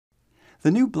The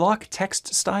new block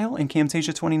text style in Camtasia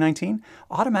 2019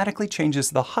 automatically changes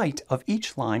the height of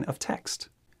each line of text.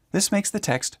 This makes the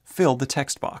text fill the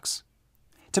text box.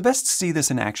 To best see this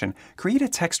in action, create a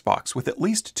text box with at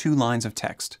least 2 lines of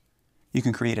text. You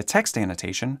can create a text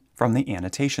annotation from the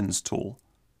Annotations tool.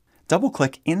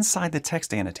 Double-click inside the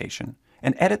text annotation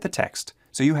and edit the text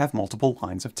so you have multiple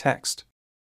lines of text.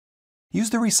 Use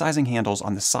the resizing handles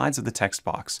on the sides of the text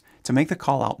box to make the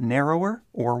callout narrower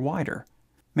or wider.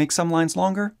 Make some lines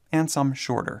longer and some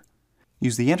shorter.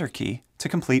 Use the Enter key to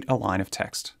complete a line of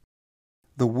text.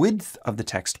 The width of the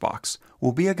text box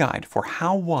will be a guide for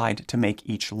how wide to make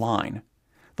each line.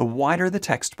 The wider the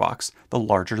text box, the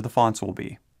larger the fonts will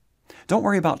be. Don't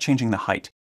worry about changing the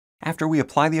height. After we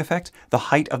apply the effect, the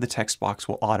height of the text box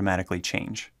will automatically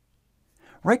change.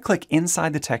 Right-click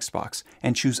inside the text box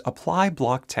and choose Apply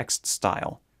Block Text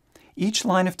Style. Each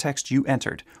line of text you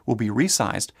entered will be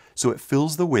resized so it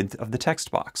fills the width of the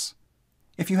text box.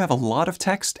 If you have a lot of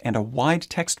text and a wide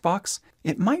text box,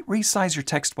 it might resize your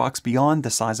text box beyond the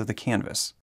size of the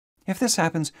canvas. If this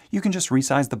happens, you can just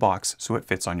resize the box so it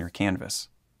fits on your canvas.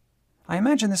 I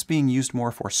imagine this being used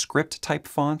more for script-type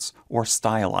fonts or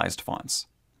stylized fonts.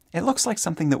 It looks like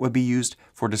something that would be used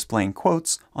for displaying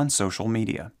quotes on social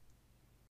media.